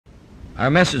Our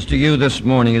message to you this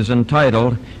morning is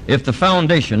entitled, If the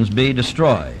Foundations Be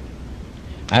Destroyed.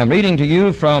 I am reading to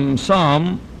you from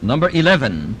Psalm number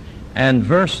 11 and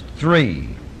verse 3.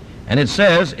 And it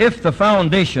says, If the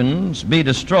foundations be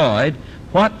destroyed,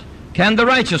 what can the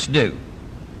righteous do?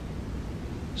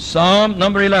 Psalm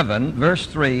number 11, verse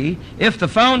 3, If the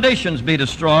foundations be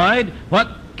destroyed, what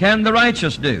can the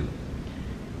righteous do?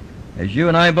 As you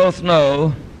and I both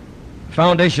know,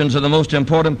 foundations are the most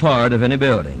important part of any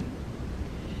building.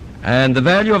 And the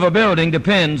value of a building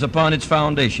depends upon its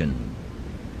foundation.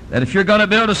 That if you're going to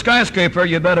build a skyscraper,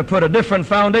 you better put a different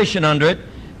foundation under it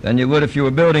than you would if you were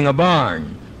building a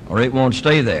barn, or it won't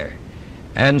stay there.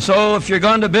 And so if you're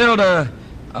going to build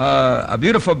a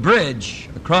beautiful bridge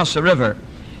across the river,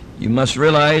 you must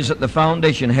realize that the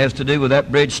foundation has to do with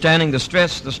that bridge standing, the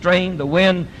stress, the strain, the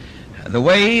wind, the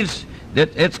waves.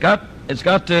 That it's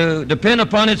got to depend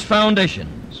upon its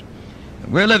foundations.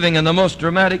 We're living in the most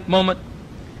dramatic moment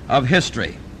of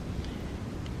history.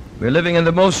 We're living in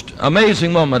the most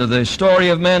amazing moment of the story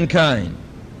of mankind.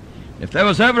 If there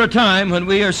was ever a time when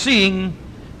we are seeing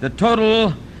the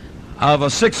total of a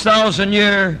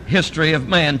 6,000-year history of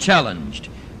man challenged,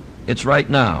 it's right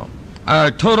now.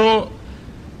 Our total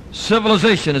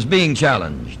civilization is being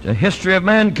challenged. The history of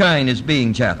mankind is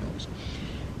being challenged.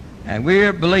 And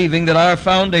we're believing that our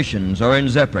foundations are in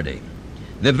jeopardy.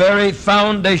 The very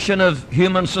foundation of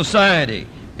human society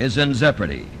is in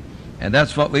jeopardy. And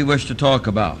that's what we wish to talk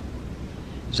about.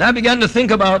 As I began to think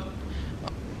about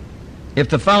if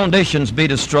the foundations be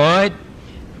destroyed,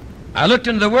 I looked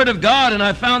into the Word of God and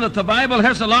I found that the Bible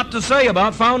has a lot to say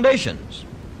about foundations.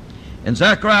 In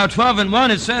Zechariah 12 and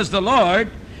 1 it says, The Lord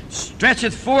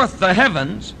stretcheth forth the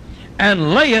heavens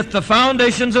and layeth the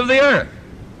foundations of the earth.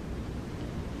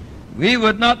 We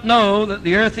would not know that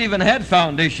the earth even had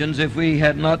foundations if we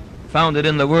had not found it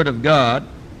in the Word of God.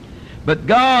 But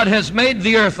God has made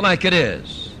the earth like it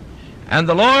is, and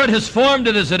the Lord has formed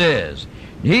it as it is.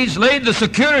 He's laid the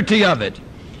security of it.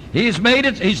 He's laid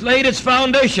its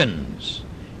foundations,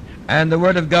 and the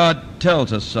Word of God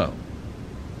tells us so.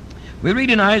 We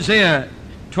read in Isaiah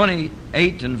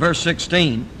 28 and verse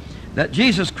 16 that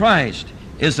Jesus Christ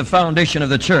is the foundation of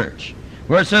the church,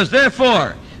 where it says,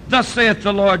 Therefore, thus saith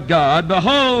the Lord God,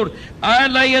 Behold, I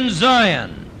lay in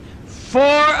Zion for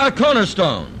a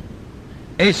cornerstone,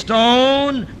 a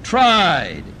stone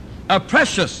tried, a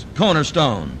precious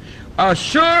cornerstone, a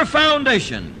sure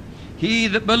foundation. He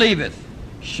that believeth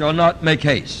shall not make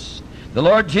haste. The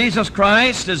Lord Jesus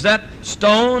Christ is that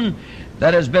stone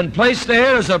that has been placed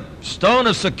there as a stone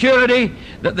of security,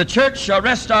 that the church shall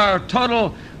rest our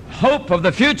total hope of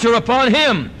the future upon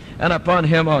Him and upon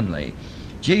Him only.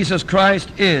 Jesus Christ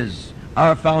is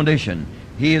our foundation.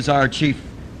 He is our chief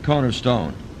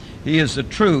cornerstone. He is the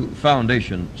true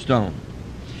foundation stone.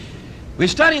 We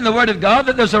study in the Word of God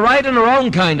that there's a right and a wrong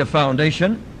kind of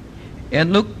foundation.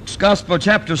 In Luke's Gospel,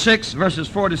 chapter 6, verses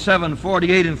 47,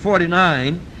 48, and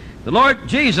 49, the Lord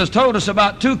Jesus told us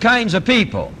about two kinds of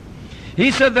people. He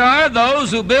said there are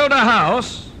those who build a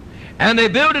house, and they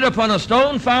build it upon a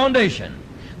stone foundation.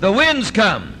 The winds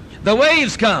come, the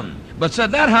waves come, but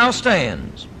said that house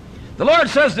stands. The Lord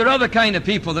says there are other kind of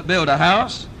people that build a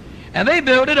house, and they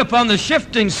build it upon the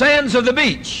shifting sands of the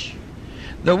beach.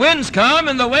 The winds come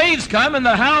and the waves come and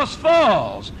the house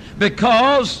falls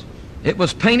because it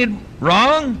was painted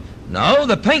wrong? No,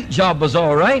 the paint job was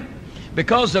all right.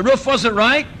 Because the roof wasn't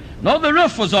right? No, the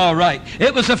roof was all right.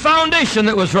 It was the foundation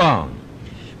that was wrong.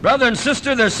 Brother and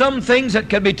sister, there's some things that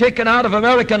can be taken out of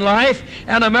American life,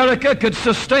 and America could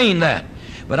sustain that.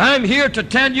 But I'm here to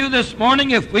tell you this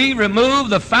morning, if we remove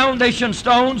the foundation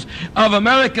stones of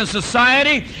American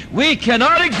society, we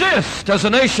cannot exist as a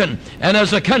nation and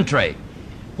as a country.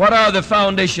 What are the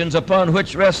foundations upon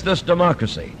which rests this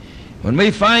democracy? When we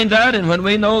find that and when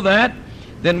we know that,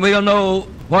 then we'll know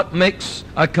what makes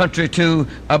a country to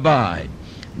abide.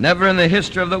 Never in the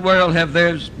history of the world have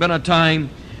there been a time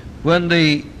when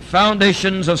the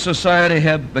foundations of society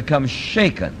have become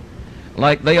shaken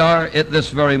like they are at this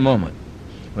very moment.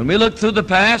 When we look through the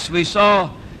past, we saw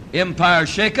empire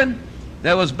shaken.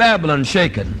 There was Babylon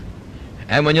shaken.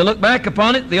 And when you look back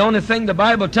upon it, the only thing the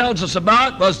Bible tells us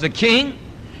about was the king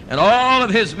and all of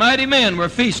his mighty men were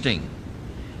feasting.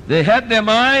 They had their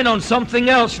mind on something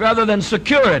else rather than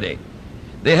security.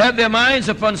 They had their minds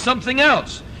upon something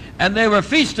else. And they were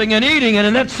feasting and eating, and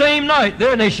in that same night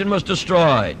their nation was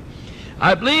destroyed.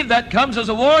 I believe that comes as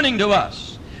a warning to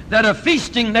us that a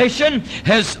feasting nation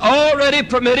has already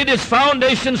permitted its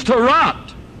foundations to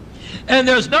rot. And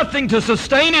there's nothing to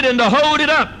sustain it and to hold it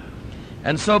up.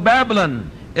 And so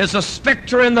Babylon is a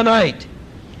specter in the night.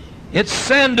 Its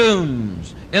sand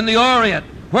dunes in the Orient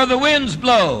where the winds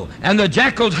blow and the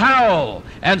jackals howl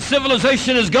and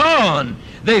civilization is gone.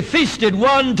 They feasted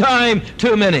one time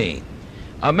too many.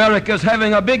 America's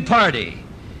having a big party.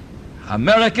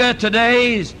 America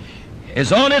today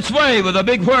is on its way with a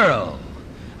big whirl.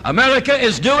 America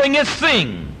is doing its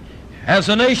thing as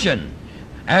a nation.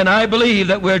 And I believe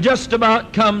that we're just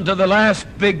about come to the last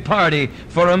big party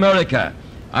for America.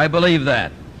 I believe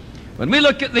that. When we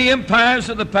look at the empires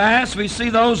of the past, we see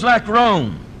those like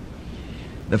Rome.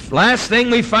 The last thing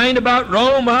we find about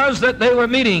Rome was that they were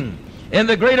meeting in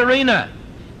the great arena,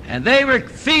 and they were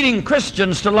feeding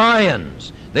Christians to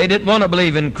lions. They didn't want to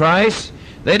believe in Christ.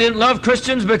 They didn't love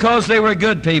Christians because they were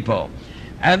good people.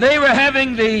 And they were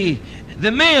having the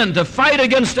men to fight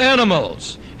against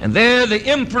animals. And there the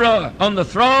emperor on the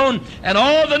throne and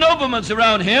all the noblemen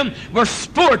around him were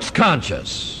sports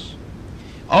conscious.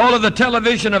 All of the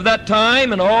television of that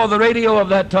time and all the radio of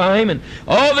that time and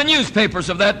all the newspapers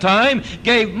of that time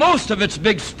gave most of its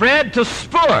big spread to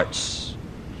sports.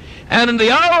 And in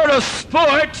the hour of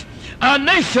sport, a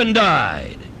nation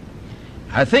died.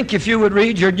 I think if you would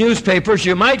read your newspapers,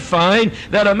 you might find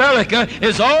that America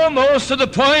is almost to the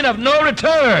point of no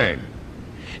return.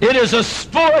 It is a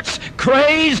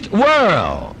sports-crazed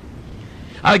world.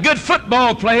 A good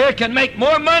football player can make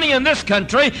more money in this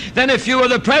country than if you were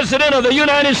the President of the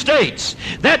United States.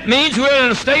 That means we're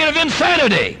in a state of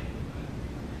insanity.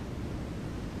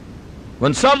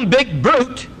 When some big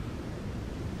brute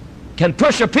can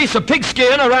push a piece of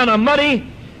pigskin around a muddy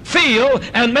field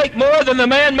and make more than the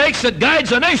man makes that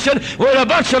guides a nation, we're a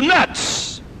bunch of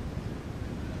nuts.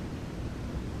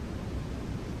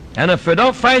 And if we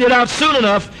don't find it out soon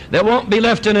enough, there won't be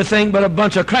left anything but a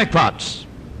bunch of crackpots.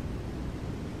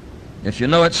 If you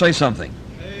know it, say something.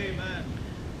 Amen.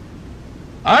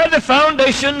 Are the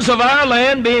foundations of our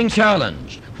land being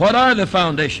challenged? What are the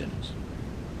foundations?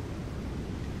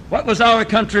 What was our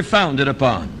country founded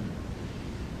upon?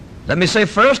 Let me say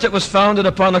first, it was founded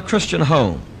upon a Christian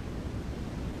home.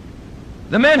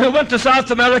 The men who went to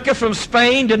South America from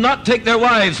Spain did not take their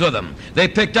wives with them. They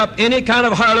picked up any kind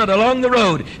of harlot along the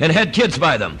road and had kids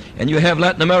by them. And you have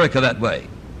Latin America that way.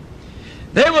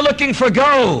 They were looking for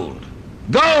gold.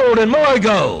 Gold and more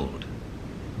gold.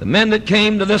 The men that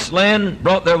came to this land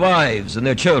brought their wives and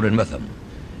their children with them.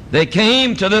 They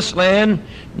came to this land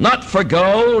not for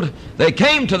gold. They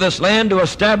came to this land to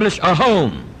establish a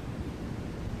home.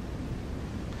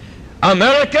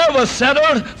 America was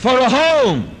settled for a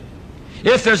home.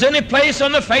 If there's any place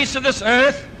on the face of this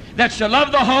earth that should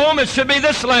love the home, it should be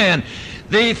this land.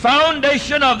 The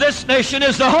foundation of this nation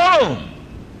is the home.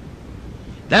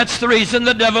 That's the reason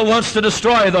the devil wants to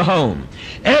destroy the home.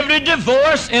 Every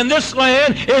divorce in this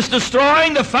land is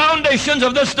destroying the foundations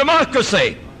of this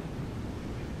democracy.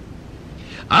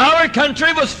 Our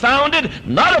country was founded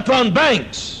not upon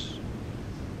banks.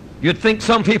 You'd think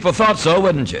some people thought so,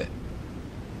 wouldn't you?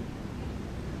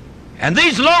 And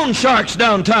these loan sharks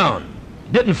downtown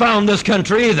didn't found this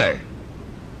country either.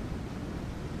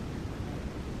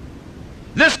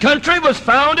 This country was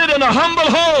founded in a humble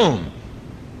home.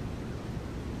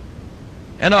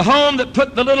 And a home that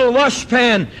put the little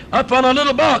washpan up on a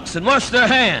little box and washed their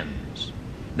hands.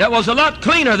 That was a lot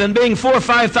cleaner than being $4,000 or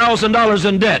 $5,000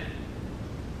 in debt.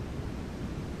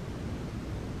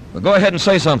 Well, go ahead and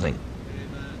say something.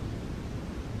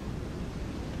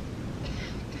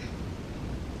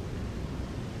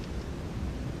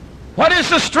 What is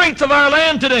the strength of our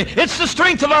land today? It's the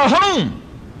strength of our home.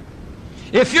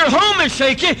 If your home is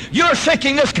shaky, you're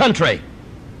shaking this country.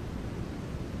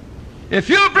 If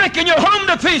you're breaking your home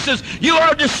to pieces, you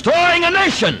are destroying a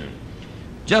nation.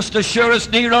 Just as sure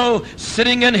as Nero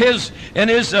sitting in his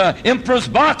emperor's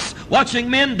box watching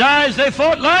men die as they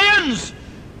fought lions,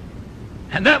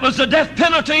 and that was the death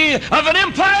penalty of an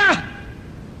empire,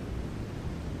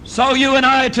 so you and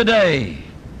I today,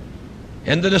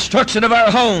 in the destruction of our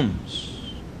homes,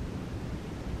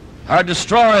 are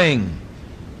destroying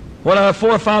what our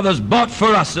forefathers bought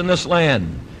for us in this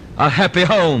land, a happy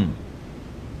home,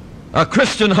 a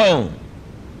Christian home.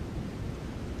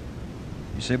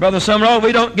 You say, Brother Sumrall,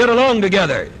 we don't get along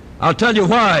together. I'll tell you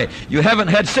why. You haven't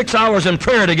had 6 hours in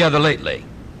prayer together lately.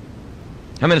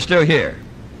 How many are still here?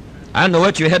 I know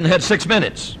it, you hadn't had 6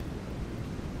 minutes.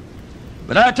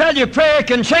 But I tell you, prayer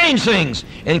can change things,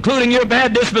 including your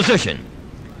bad disposition.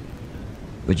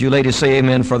 Would you ladies say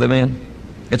amen for the men?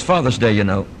 It's Father's Day, you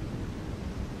know.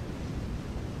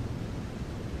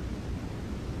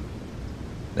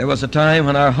 There was a time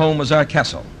when our home was our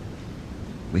castle.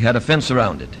 We had a fence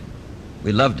around it.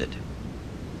 We loved it.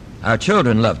 Our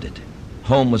children loved it.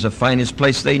 Home was the finest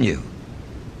place they knew.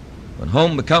 When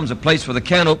home becomes a place with a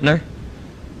can opener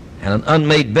and an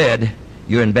unmade bed,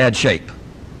 you're in bad shape.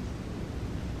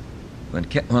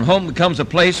 When home becomes a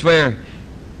place where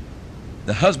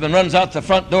the husband runs out the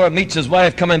front door, meets his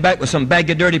wife coming back with some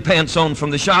baggy dirty pants on from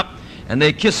the shop, and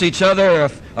they kiss each other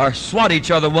or swat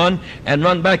each other one and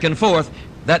run back and forth,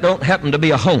 that don't happen to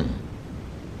be a home.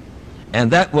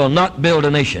 And that will not build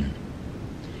a nation.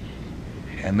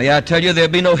 And may I tell you, there'll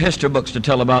be no history books to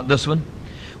tell about this one.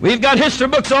 We've got history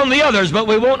books on the others, but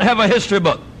we won't have a history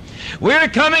book. We're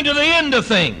coming to the end of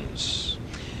things.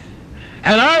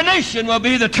 And our nation will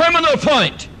be the terminal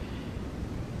point.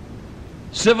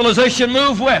 Civilization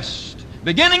moved west,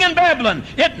 beginning in Babylon.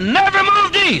 It never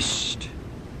moved east.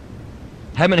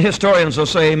 How many historians will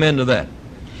say amen to that?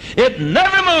 It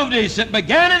never moved east. It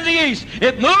began in the east.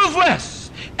 It moved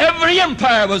west. Every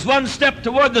empire was one step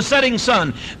toward the setting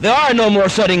sun. There are no more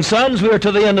setting suns. We are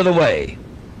to the end of the way.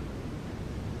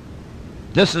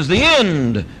 This is the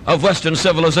end of Western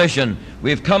civilization.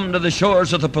 We've come to the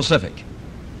shores of the Pacific.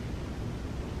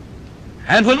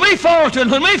 And when we falter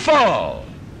and when we fall,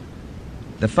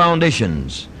 the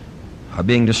foundations are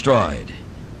being destroyed.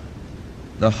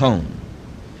 The home.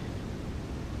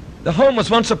 The home was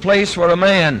once a place where a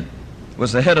man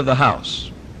was the head of the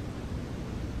house.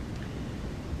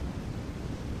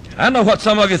 I know what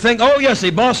some of you think. Oh, yes, he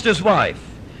bossed his wife.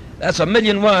 That's a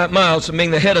million miles from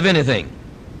being the head of anything.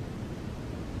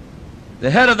 The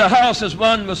head of the house is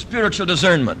one with spiritual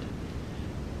discernment,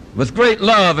 with great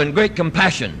love and great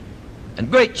compassion and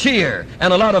great cheer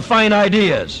and a lot of fine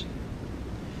ideas,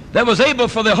 that was able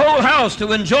for the whole house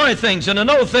to enjoy things and to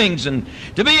know things and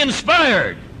to be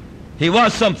inspired. He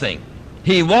was something.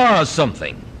 He was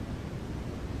something.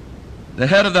 The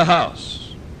head of the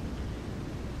house.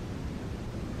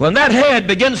 When that head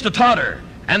begins to totter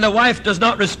and the wife does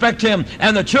not respect him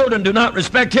and the children do not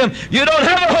respect him, you don't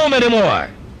have a home anymore.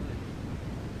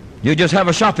 You just have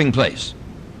a shopping place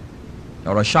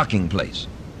or a shocking place.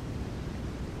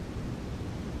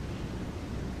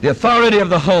 The authority of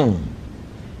the home.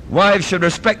 Wives should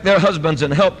respect their husbands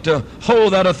and help to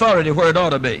hold that authority where it ought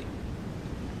to be.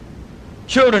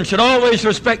 Children should always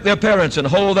respect their parents and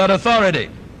hold that authority,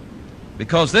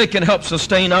 because they can help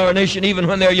sustain our nation even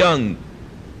when they're young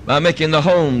by making the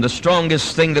home the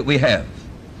strongest thing that we have.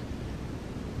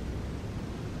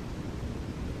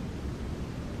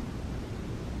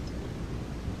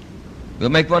 We'll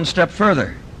make one step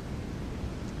further.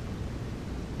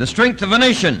 The strength of a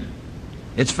nation,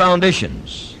 its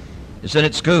foundations, is in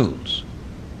its schools.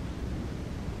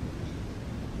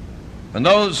 When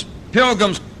those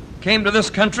pilgrims came to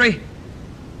this country,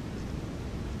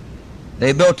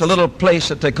 they built a little place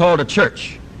that they called a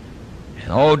church.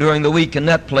 And all during the week in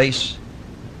that place,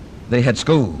 they had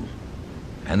school,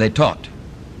 and they taught.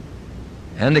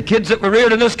 And the kids that were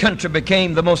reared in this country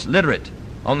became the most literate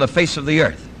on the face of the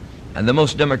earth, and the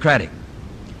most democratic.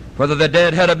 Whether the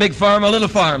dad had a big farm or a little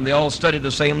farm, they all studied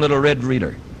the same little red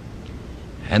reader.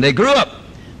 And they grew up,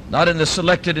 not in the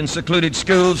selected and secluded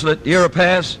schools that Europe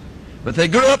has, but they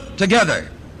grew up together.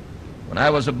 When I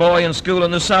was a boy in school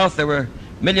in the South, there were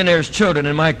millionaires' children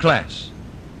in my class.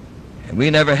 And we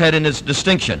never had any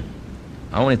distinction.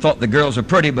 I only thought the girls were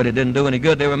pretty, but it didn't do any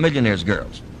good. They were millionaires'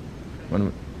 girls.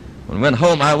 When we went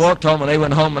home, I walked home, and they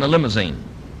went home in a limousine.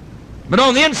 But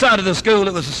on the inside of the school,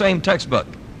 it was the same textbook,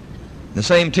 the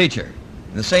same teacher,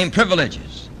 the same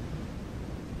privileges.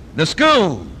 The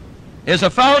school is a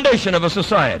foundation of a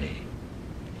society.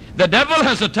 The devil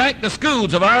has attacked the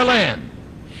schools of our land,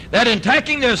 that in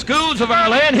attacking the schools of our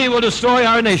land, he will destroy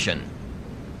our nation.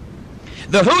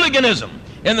 The hooliganism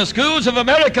in the schools of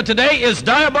America today is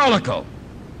diabolical.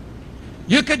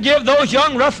 You could give those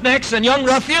young roughnecks and young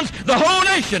ruffians the whole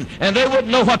nation, and they wouldn't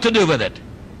know what to do with it.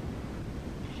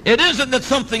 It isn't that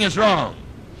something is wrong.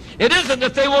 It isn't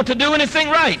that they want to do anything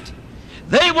right.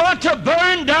 They want to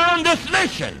burn down this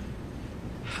nation.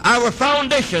 Our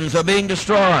foundations are being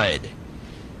destroyed.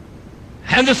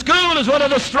 And the school is one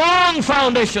of the strong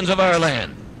foundations of our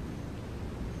land.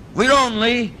 We're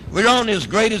only as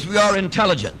great as we are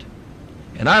intelligent.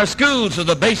 And our schools are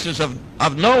the basis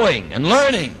of knowing and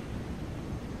learning.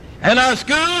 And our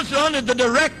schools are under the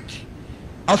direct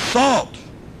assault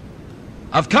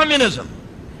of communism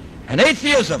and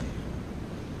atheism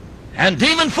and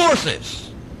demon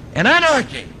forces and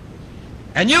anarchy.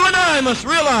 And you and I must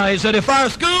realize that if our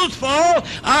schools fall,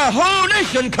 our whole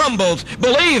nation crumbles.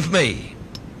 Believe me.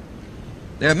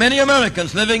 There are many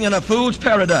Americans living in a fool's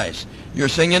paradise. You're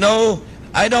saying, you know,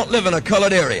 I don't live in a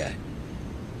colored area.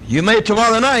 You may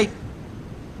tomorrow night.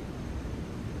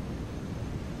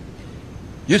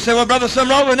 You say, well, Brother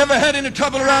Sumrall, we never had any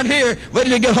trouble around here. Wait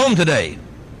till you get home today.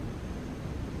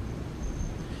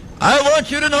 I want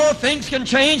you to know things can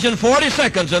change in 40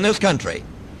 seconds in this country.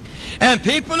 And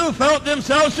people who felt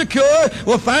themselves secure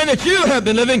will find that you have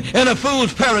been living in a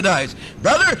fool's paradise.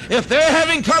 Brother, if they're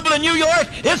having trouble in New York,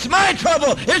 it's my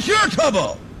trouble. It's your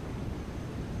trouble.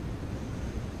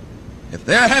 If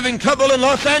they're having trouble in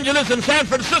Los Angeles and San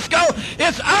Francisco,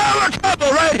 it's our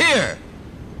trouble right here.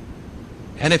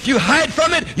 And if you hide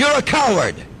from it, you're a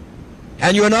coward.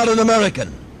 And you're not an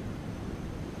American.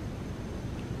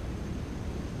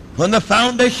 When the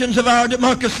foundations of our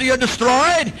democracy are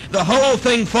destroyed, the whole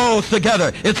thing falls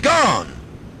together. It's gone.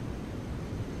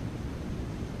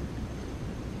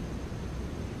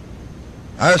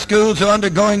 Our schools are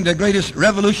undergoing the greatest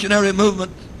revolutionary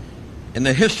movement in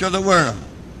the history of the world.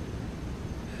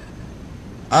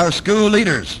 Our school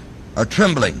leaders are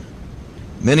trembling,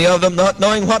 many of them not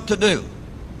knowing what to do.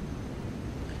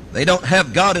 They don't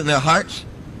have God in their hearts,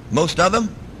 most of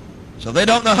them, so they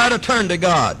don't know how to turn to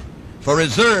God for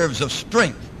reserves of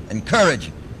strength and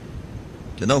courage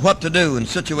to know what to do in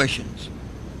situations.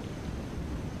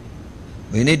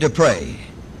 We need to pray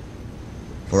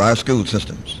for our school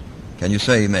systems. Can you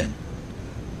say amen?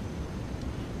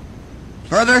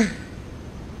 Further,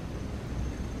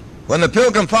 when the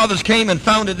Pilgrim Fathers came and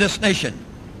founded this nation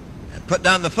and put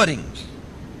down the footings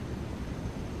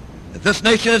that this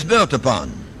nation is built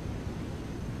upon,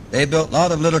 they built a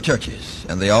lot of little churches,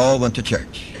 and they all went to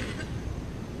church.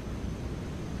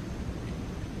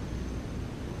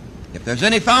 If there's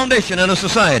any foundation in a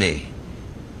society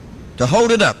to hold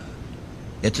it up,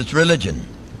 it's its religion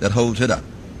that holds it up.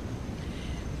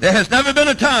 There has never been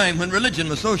a time when religion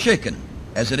was so shaken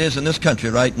as it is in this country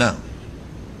right now.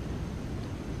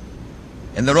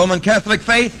 In the Roman Catholic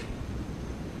faith,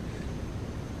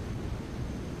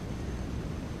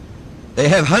 they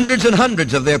have hundreds and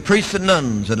hundreds of their priests and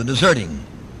nuns that are deserting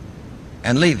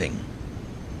and leaving.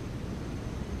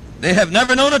 They have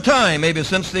never known a time, maybe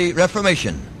since the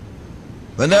Reformation,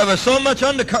 when there was so much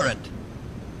undercurrent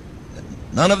that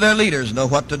none of their leaders know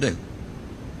what to do.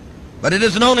 But it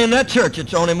isn't only in that church,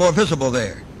 it's only more visible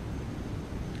there.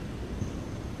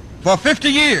 For 50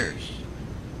 years,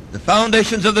 the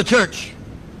foundations of the church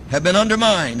have been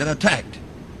undermined and attacked.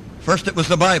 First it was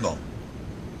the Bible,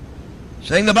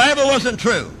 saying the Bible wasn't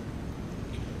true,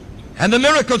 and the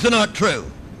miracles are not true.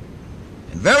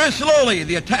 And very slowly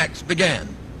the attacks began.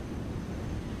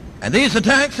 And these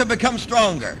attacks have become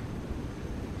stronger.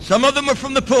 Some of them are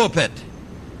from the pulpit.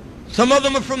 Some of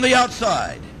them are from the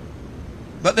outside.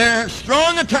 But they're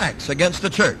strong attacks against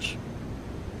the church.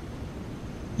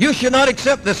 You should not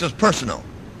accept this as personal.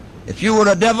 If you were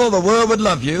a devil, the world would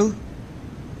love you.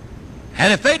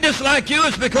 And if they dislike you,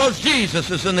 it's because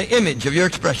Jesus is in the image of your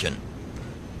expression.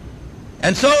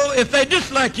 And so if they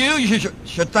dislike you, you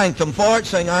should thank them for it,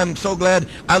 saying, I'm so glad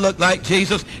I look like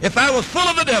Jesus. If I was full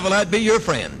of the devil, I'd be your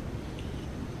friend.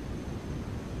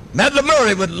 Madeline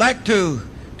Murray would like to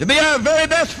be our very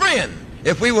best friend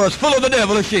if we were as full of the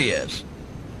devil as she is.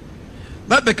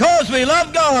 But because we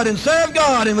love God and serve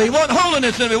God and we want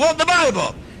holiness and we want the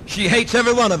Bible, she hates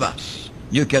every one of us.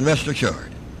 You can rest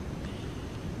assured.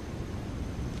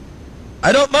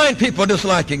 I don't mind people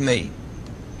disliking me.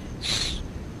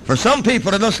 For some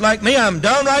people to dislike me, I'm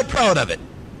downright proud of it.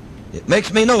 It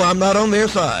makes me know I'm not on their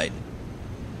side.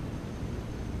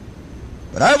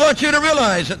 But I want you to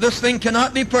realize that this thing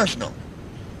cannot be personal.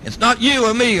 It's not you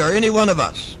or me or any one of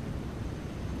us.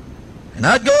 And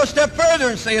I'd go a step further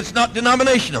and say it's not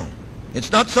denominational.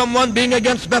 It's not someone being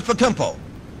against Bethel Temple.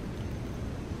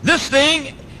 This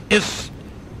thing is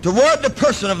toward the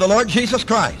person of the Lord Jesus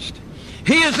Christ.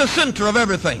 He is the center of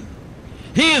everything.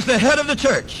 He is the head of the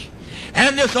church.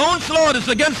 And this onslaught is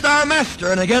against our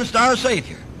Master and against our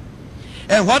Savior.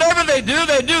 And whatever they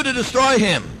do to destroy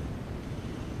him.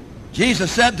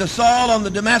 Jesus said to Saul on the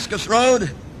Damascus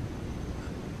road,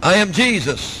 I am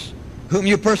Jesus, whom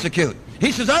you persecute.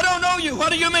 He says, I don't know you.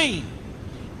 What do you mean?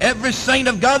 Every saint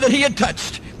of God that he had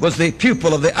touched was the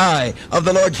pupil of the eye of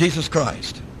the Lord Jesus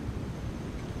Christ.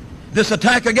 This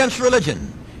attack against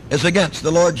religion is against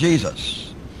the Lord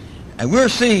Jesus. And we're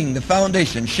seeing the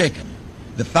foundation shaken.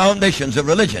 The foundations of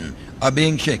religion are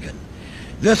being shaken.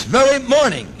 This very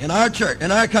morning in our church,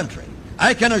 in our country,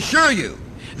 I can assure you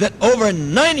that over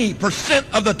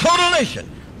 90% of the total nation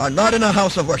are not in a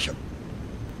house of worship.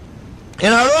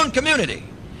 In our own community,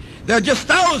 there are just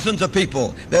thousands of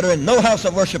people that are in no house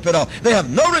of worship at all. They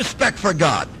have no respect for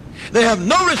God. They have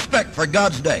no respect for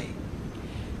God's day.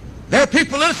 There are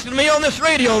people listening to me on this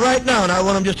radio right now, and I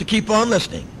want them just to keep on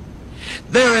listening.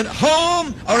 They're at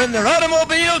home or in their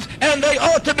automobiles, and they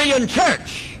ought to be in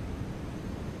church.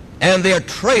 And they're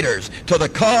traitors to the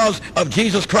cause of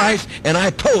Jesus Christ, and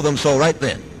I told them so right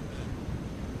then.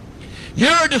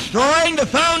 You're destroying the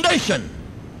foundation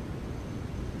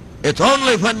It's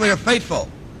only when we are faithful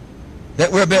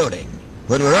that we're building.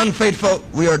 When we're unfaithful,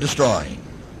 we are destroying.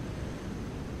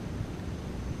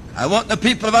 I want the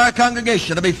people of our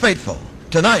congregation to be faithful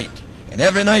tonight and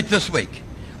every night this week.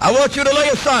 I want you to lay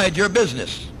aside your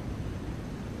business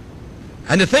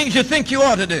and the things you think you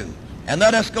ought to do, and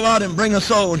let us go out and bring a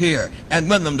soul here and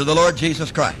win them to the Lord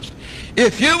Jesus Christ.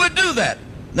 If you would do that,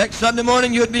 next Sunday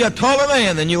morning you'd be a taller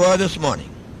man than you are this morning.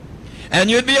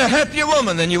 And you'd be a happier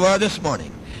woman than you are this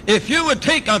morning. If you would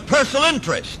take a personal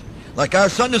interest, like our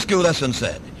Sunday school lesson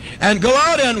said, and go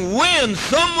out and win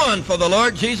someone for the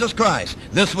Lord Jesus Christ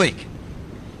this week,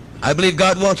 I believe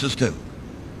God wants us to.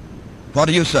 What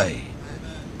do you say?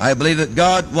 I believe that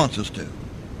God wants us to.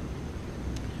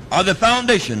 Are the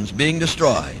foundations being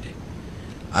destroyed?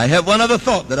 I have one other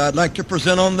thought that I'd like to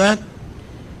present on that,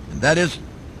 and that is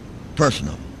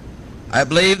personal. I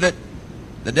believe that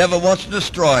the devil wants to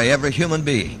destroy every human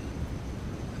being.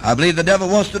 I believe the devil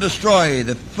wants to destroy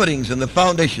the footings and the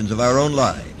foundations of our own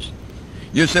lives.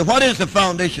 You say, what is the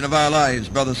foundation of our lives,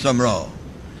 Brother Sumrall?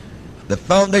 The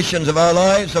foundations of our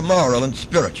lives are moral and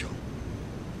spiritual.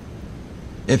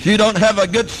 If you don't have a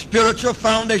good spiritual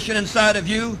foundation inside of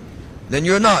you, then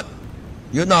you're not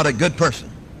a good person.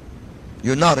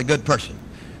 You're not a good person.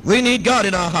 We need God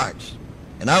in our hearts.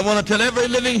 And I want to tell every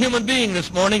living human being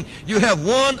this morning, you have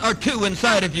one or two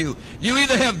inside of you. You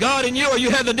either have God in you or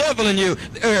you have the devil in you.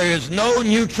 There is no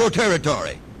neutral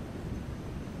territory.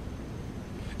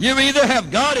 You either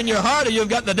have God in your heart or you've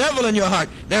got the devil in your heart.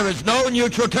 There is no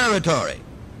neutral territory.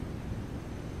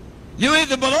 You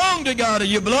either belong to God or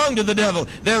you belong to the devil.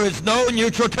 There is no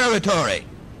neutral territory.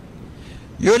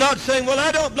 You're not saying, well,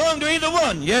 I don't belong to either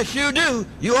one. Yes, you do.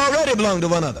 You already belong to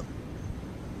one of them.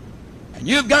 And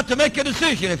you've got to make a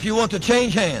decision if you want to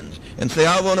change hands and say,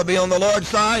 I want to be on the Lord's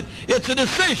side. It's a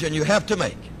decision you have to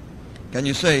make. Can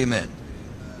you say amen?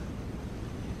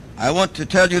 I want to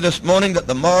tell you this morning that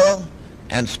the moral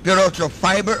and spiritual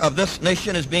fiber of this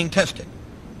nation is being tested.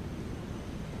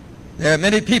 There are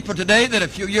many people today that a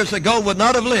few years ago would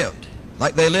not have lived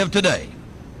like they live today.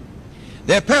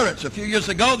 There are parents a few years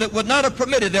ago that would not have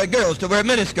permitted their girls to wear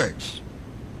miniskirts.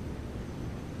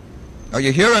 Are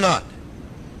you here or not?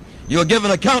 You'll give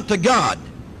an account to God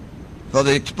for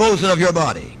the exposing of your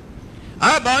body.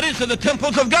 Our bodies are the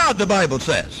temples of God, the Bible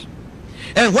says.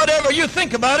 And whatever you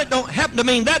think about it don't happen to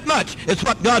mean that much. It's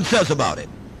what God says about it.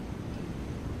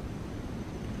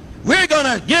 We're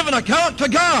going to give an account to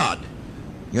God.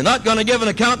 You're not going to give an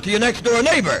account to your next door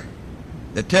neighbor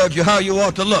that tells you how you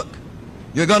ought to look.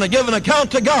 You're going to give an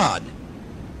account to God.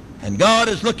 And God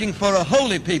is looking for a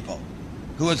holy people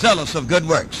who are zealous of good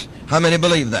works. How many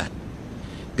believe that?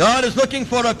 God is looking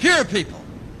for a pure people.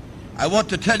 I want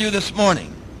to tell you this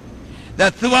morning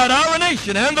that throughout our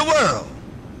nation and the world,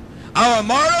 our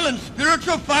moral and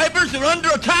spiritual fibers are under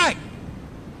attack.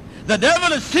 The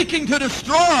devil is seeking to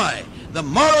destroy the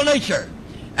moral nature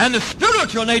and the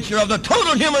spiritual nature of the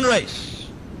total human race,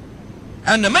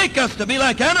 and to make us to be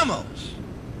like animals,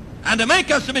 and to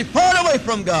make us to be far away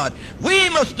from God. We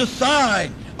must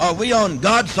decide, are we on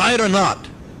God's side or not?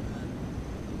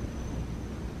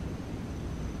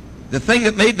 The thing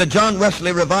that made the John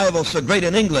Wesley revival so great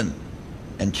in England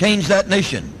and changed that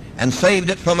nation and saved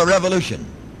it from a revolution,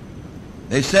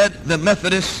 they said the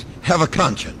Methodists have a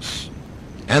conscience,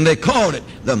 and they called it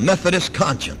the Methodist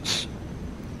conscience.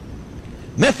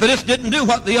 Methodists didn't do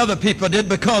what the other people did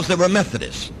because they were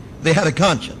Methodists. They had a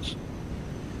conscience.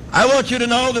 I want you to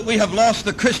know that we have lost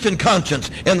the Christian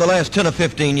conscience in the last 10 or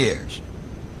 15 years.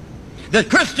 That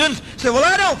Christians say, well,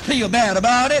 I don't feel bad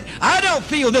about it. I don't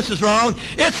feel this is wrong.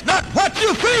 It's not what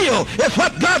you feel. It's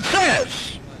what God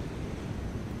says.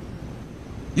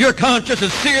 Your conscience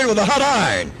is seared with a hot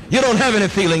iron. You don't have any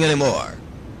feeling anymore.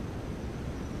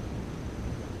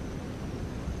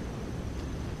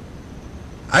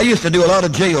 I used to do a lot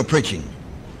of jail preaching,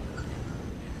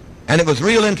 and it was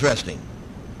real interesting.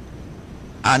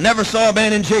 I never saw a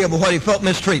man in jail but what he felt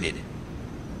mistreated.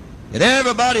 That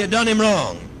everybody had done him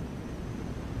wrong.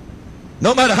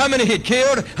 No matter how many he'd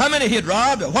killed, how many he'd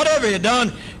robbed, or whatever he had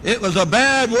done, it was a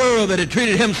bad world that had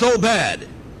treated him so bad.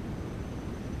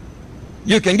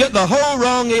 You can get the whole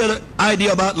wrong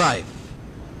idea about life.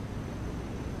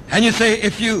 And you say,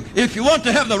 if you want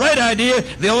to have the right idea,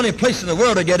 the only place in the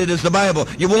world to get it is the Bible.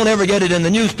 You won't ever get it in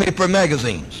the newspaper and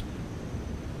magazines.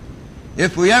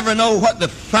 If we ever know what the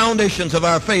foundations of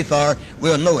our faith are,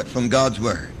 we'll know it from God's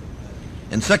Word.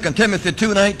 In 2 Timothy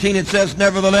 2:19 it says,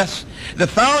 nevertheless, the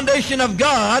foundation of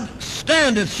God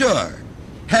standeth sure,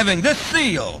 having this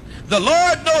seal, the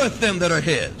Lord knoweth them that are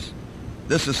his.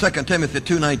 This is 2 Timothy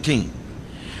 2:19.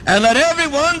 And let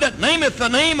everyone that nameth the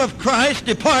name of Christ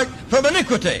depart from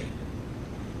iniquity.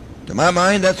 To my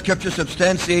mind, that scripture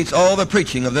substantiates all the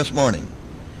preaching of this morning.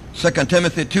 2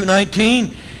 Timothy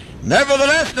 2:19,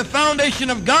 nevertheless, the foundation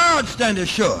of God standeth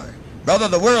sure. Brother,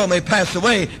 the world may pass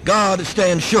away, God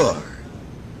stands sure.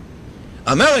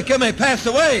 America may pass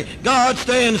away, God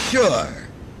stands sure.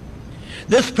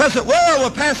 This present world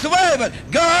will pass away, but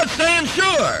God stands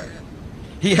sure.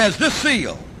 He has this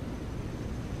seal.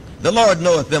 The Lord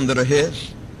knoweth them that are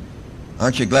his.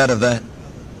 Aren't you glad of that?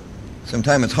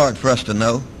 Sometimes it's hard for us to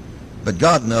know, but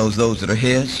God knows those that are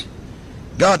his.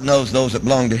 God knows those that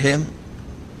belong to him.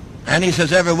 And he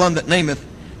says, every one that nameth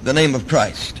the name of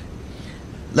Christ,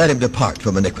 let him depart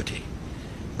from iniquity.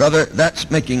 Brother, that's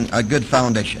making a good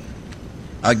foundation.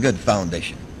 A good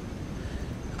foundation.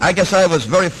 I guess I was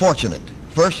very fortunate,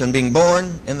 first in being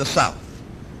born in the South,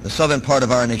 the southern part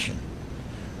of our nation.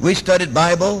 We studied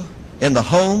Bible in the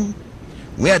home.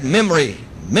 We had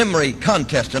memory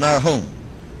contest in our home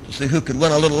to see who could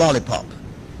win a little lollipop.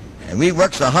 And we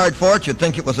worked so hard for it, you'd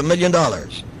think it was $1 million.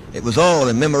 It was all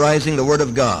in memorizing the Word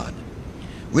of God.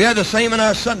 We had the same in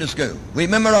our Sunday school. We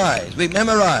memorized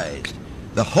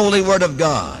the Holy Word of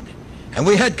God. And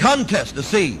we had contests to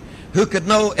see who could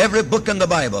know every book in the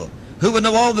Bible, who would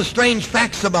know all the strange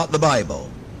facts about the Bible.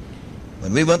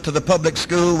 When we went to the public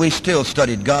school, we still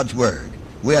studied God's Word.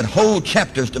 We had whole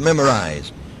chapters to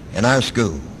memorize in our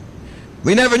school.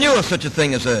 We never knew of such a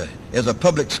thing as a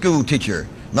public school teacher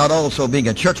not also being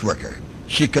a church worker.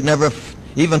 She could never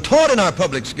even taught in our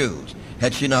public schools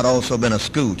had she not also been a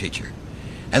school teacher.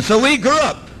 And so we grew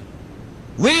up.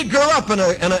 We grew up in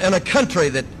a country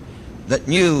that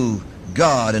knew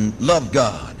God and loved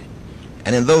God.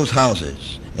 And in those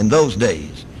houses, in those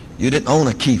days, you didn't own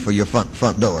a key for your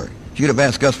front door. If you'd have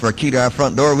asked us for a key to our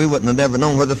front door, we wouldn't have never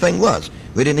known where the thing was.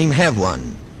 We didn't even have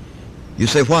one. You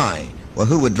say, why? Well,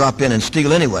 who would drop in and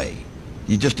steal anyway?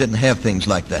 You just didn't have things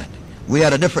like that. We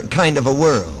had a different kind of a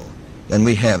world than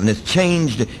we have, and it's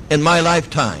changed in my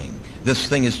lifetime. This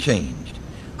thing has changed.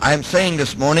 I am saying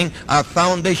this morning, our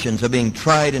foundations are being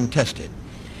tried and tested.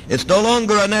 It's no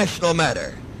longer a national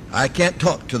matter. I can't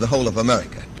talk to the whole of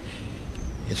America.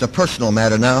 It's a personal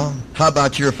matter now. How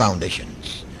about your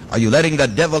foundations? Are you letting the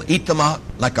devil eat them out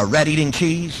like a rat eating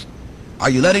cheese? Are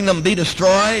you letting them be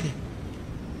destroyed?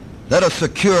 Let us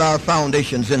secure our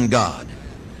foundations in God.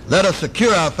 Let us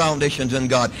secure our foundations in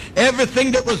God.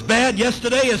 Everything that was bad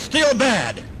yesterday is still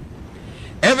bad.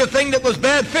 Everything that was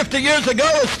bad 50 years ago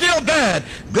is still bad.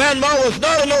 Grandma was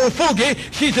not an old fogey.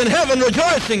 She's in heaven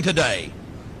rejoicing today.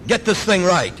 Get this thing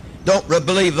right. Don't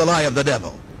believe the lie of the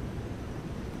devil.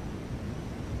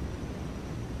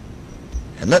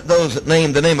 And let those that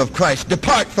name the name of Christ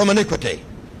depart from iniquity.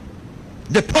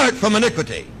 Depart from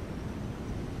iniquity.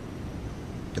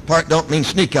 Depart don't mean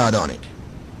sneak out on it.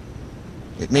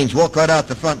 It means walk right out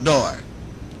the front door.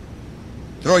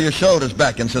 Throw your shoulders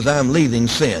back and says, I'm leaving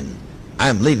sin.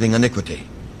 I'm leaving iniquity.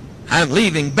 I'm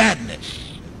leaving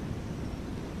badness.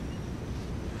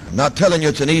 I'm not telling you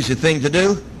it's an easy thing to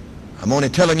do. I'm only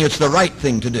telling you it's the right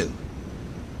thing to do.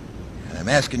 And I'm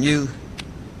asking you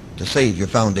to save your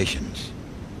foundations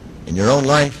in your own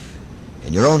life,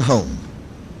 in your own home,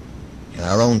 in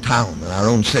our own town, in our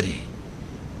own city,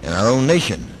 in our own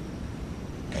nation,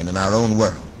 and in our own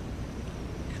world.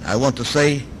 And I want to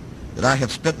say that I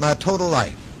have spent my total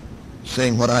life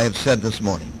saying what I have said this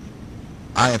morning.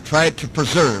 I have tried to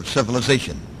preserve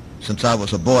civilization since I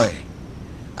was a boy.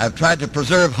 I've tried to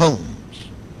preserve homes.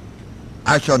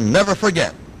 I shall never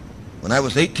forget when I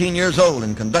was 18 years old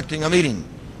and conducting a meeting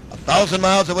 1,000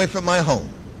 miles away from my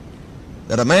home,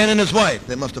 that a man and his wife,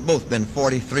 they must have both been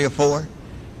 43 or 4,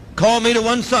 called me to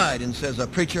one side and says,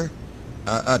 preacher,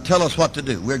 tell us what to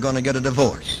do. We're going to get a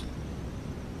divorce.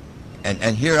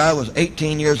 And here I was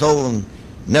 18 years old and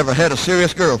never had a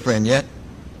serious girlfriend yet.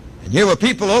 And here were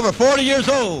people over 40 years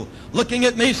old looking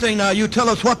at me saying, now you tell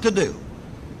us what to do.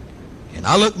 And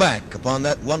I look back upon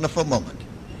that wonderful moment.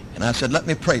 And I said, let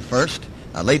me pray first.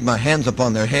 I laid my hands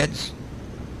upon their heads.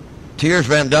 Tears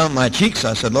ran down my cheeks.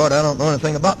 I said, Lord, I don't know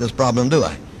anything about this problem, do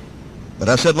I? But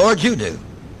I said, Lord, you do.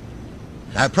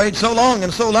 And I prayed so long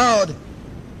and so loud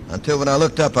until when I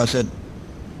looked up, I said,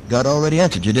 God already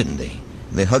answered you, didn't he?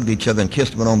 They hugged each other and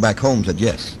kissed and went on back home and said,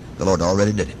 yes, the Lord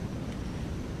already did it.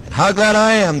 And how glad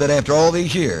I am that after all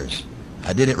these years,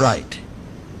 I did it right.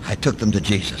 I took them to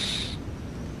Jesus.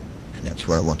 And that's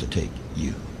where I want to take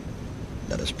you.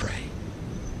 Let us pray.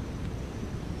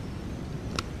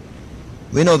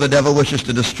 We know the devil wishes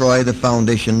to destroy the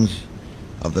foundations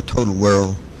of the total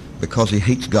world because he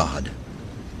hates God.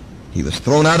 He was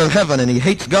thrown out of heaven and he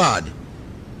hates God.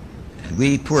 And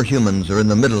we poor humans are in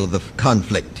the middle of the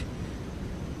conflict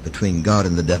between God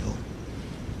and the devil.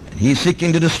 And he's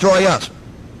seeking to destroy us.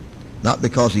 not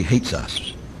because he hates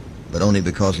us, but only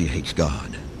because he hates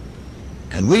God.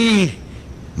 And we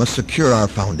must secure our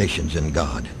foundations in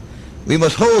God. We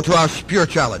must hold to our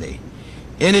spirituality.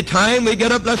 Any time we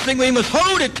get a blessing, we must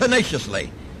hold it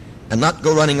tenaciously and not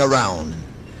go running around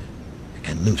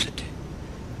and lose it.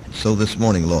 And so this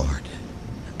morning, Lord,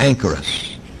 anchor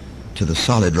us to the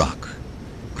solid rock,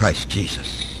 Christ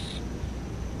Jesus.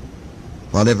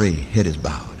 While every head is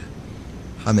bowed,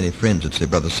 how many friends would say,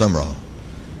 Brother Sumrall,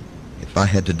 if I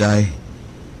had to die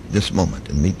this moment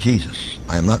and meet Jesus,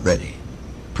 I am not ready.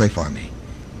 Pray for me.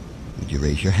 Would you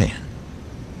raise your hand?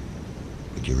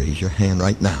 Would you raise your hand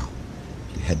right now?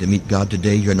 If you had to meet God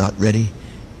today, you're not ready.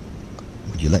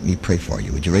 Would you let me pray for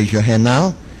you? Would you raise your hand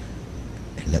now?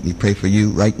 And let me pray for you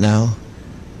right now.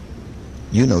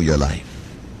 You know your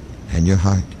life and your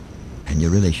heart and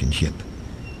your relationship.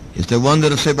 Is there one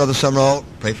that'll say, Brother Sumrall,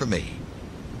 pray for me?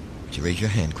 Would you raise your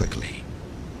hand quickly?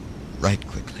 Right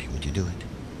quickly. Would you do it?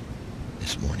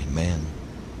 This morning, man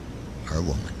or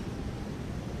woman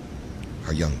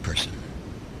or young person.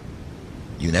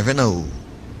 You never know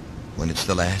when it's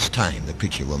the last time the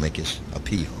preacher will make his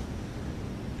appeal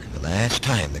and the last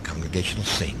time the congregation will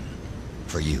sing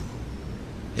for you.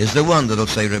 Is there one that'll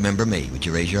say, remember me? Would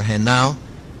you raise your hand now?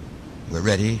 We're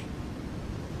ready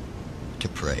to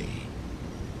pray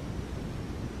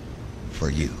for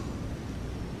you.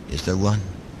 Is there one?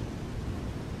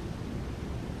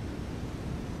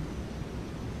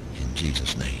 In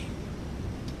Jesus' name.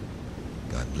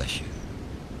 God bless you.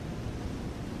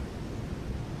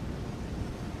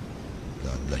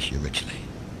 God bless you richly.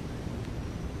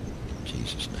 In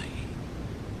Jesus' name.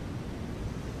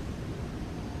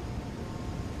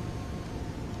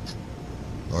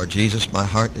 Lord Jesus, my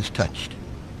heart is touched.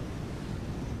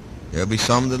 There'll be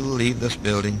some that will leave this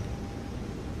building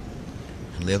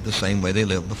and live the same way they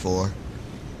lived before.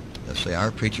 They'll say,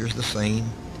 our preacher's the same.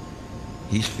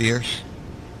 He's fierce.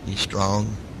 He's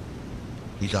strong.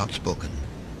 He's outspoken.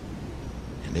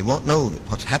 And they won't know that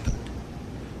what's happened.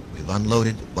 We've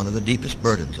unloaded one of the deepest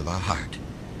burdens of our heart.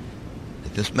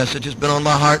 That this message has been on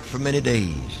my heart for many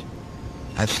days.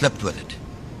 I've slept with it.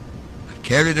 I've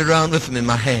carried it around with me in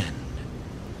my hand.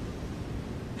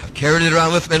 I've carried it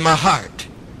around with me in my heart.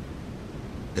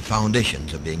 The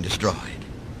foundations are being destroyed.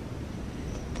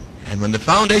 And when the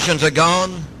foundations are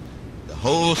gone, the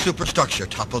whole superstructure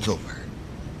topples over.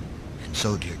 And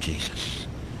so, dear Jesus,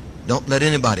 don't let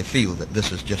anybody feel that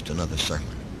this is just another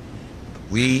sermon. But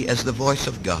we, as the voice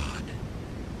of God,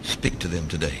 speak to them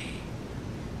today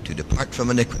to depart from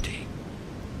iniquity.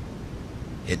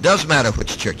 It does matter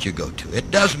which church you go to.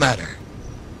 It does matter.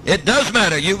 It does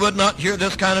matter. You would not hear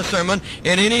this kind of sermon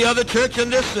in any other church in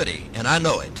this city, and I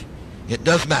know it. It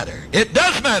does matter. It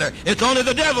does matter. It's only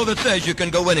the devil that says you can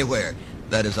go anywhere.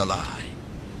 That is a lie.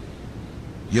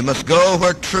 You must go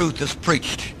where truth is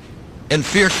preached in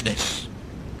fierceness,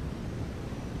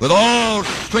 with all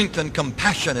strength and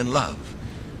compassion and love.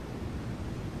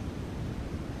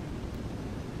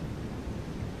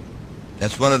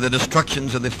 That's one of the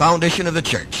destructions of the foundation of the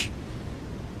church.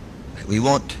 We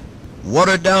want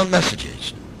watered-down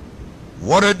messages,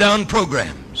 watered-down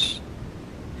programs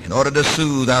in order to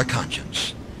soothe our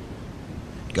conscience.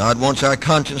 God wants our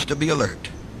conscience to be alert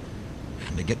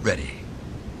and to get ready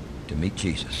to meet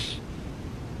Jesus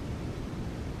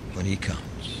when he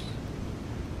comes.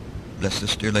 Bless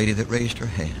this dear lady that raised her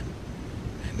hand,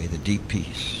 and may the deep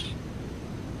peace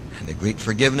and the great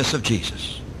forgiveness of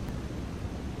Jesus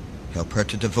help her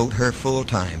to devote her full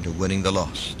time to winning the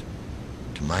lost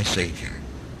to my Savior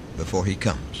before he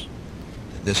comes.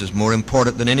 That this is more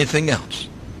important than anything else.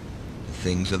 The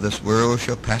things of this world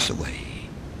shall pass away.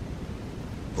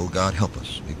 Oh God, help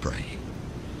us, we pray.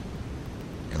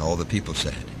 And all the people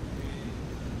said,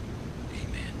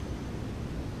 Amen.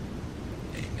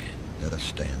 Amen. Let us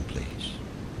stand, please.